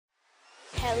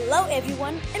Hello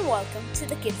everyone and welcome to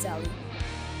the KidzAlley.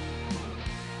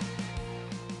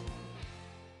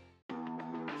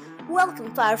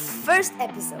 Welcome to our first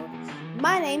episode.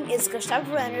 My name is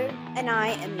Gustavo Renner and I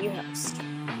am your host.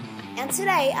 And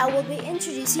today I will be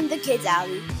introducing the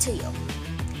KidzAlley to you.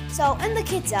 So in the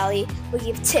KidzAlley, we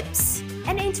give tips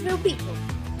and interview people.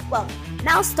 Well,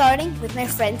 now starting with my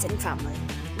friends and family.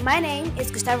 My name is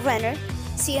Gustavo Renner.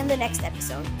 See you in the next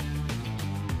episode.